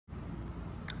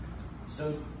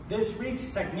So this week's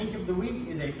technique of the week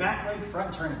is a back leg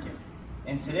front tourniquet.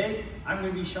 And today I'm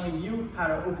going to be showing you how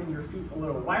to open your feet a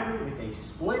little wider with a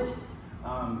split,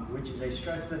 which is a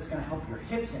stretch that's going to help your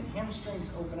hips and hamstrings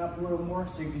open up a little more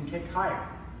so you can kick higher.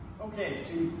 Okay,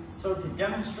 so to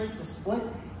demonstrate the split,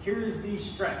 here is the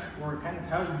stretch, or kind of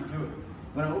how we do it.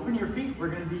 When I open your feet, we're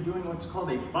going to be doing what's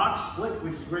called a box split,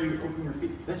 which is where you open your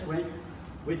feet this way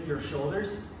with your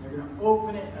shoulders. You're going to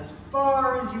open it as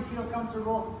far as you feel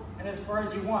comfortable and as far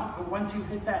as you want. But once you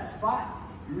hit that spot,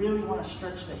 you really want to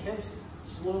stretch the hips,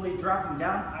 slowly dropping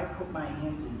down. I put my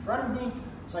hands in front of me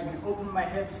so I can open my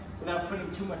hips without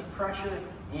putting too much pressure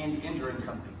and injuring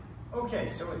something. Okay,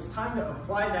 so it's time to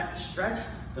apply that stretch,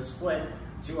 the split,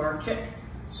 to our kick.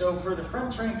 So for the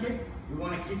front tourniquet, we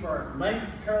want to keep our leg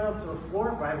parallel to the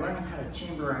floor by learning how to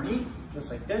chamber our knee, just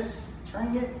like this,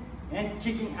 turning it and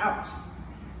kicking out.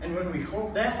 And when we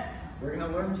hold that, we're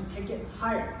going to learn to kick it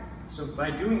higher. So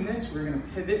by doing this, we're going to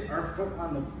pivot our foot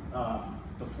on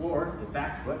the floor, the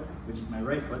back foot, which is my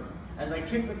right foot, as I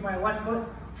kick with my left foot,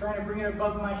 trying to bring it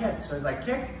above my head. So as I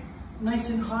kick, nice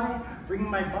and high, bringing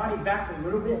my body back a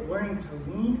little bit, learning to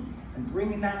lean and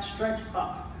bringing that stretch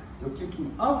up. So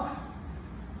kicking up,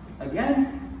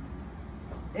 again,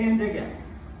 and again.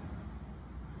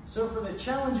 So for the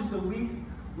challenge of the week,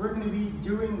 we're going to be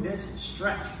doing this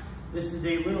stretch. This is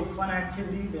a little fun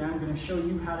activity that I'm going to show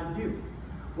you how to do.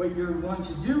 What you're going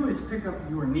to do is pick up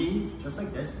your knee, just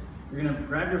like this. You're going to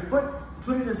grab your foot,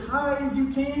 put it as high as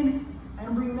you can,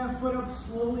 and bring that foot up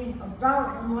slowly,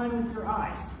 about in line with your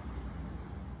eyes.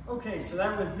 Okay, so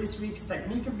that was this week's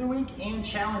technique of the week and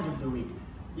challenge of the week.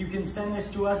 You can send this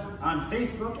to us on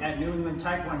Facebook at New England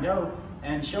Taekwondo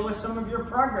and show us some of your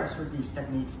progress with these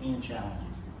techniques and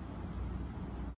challenges.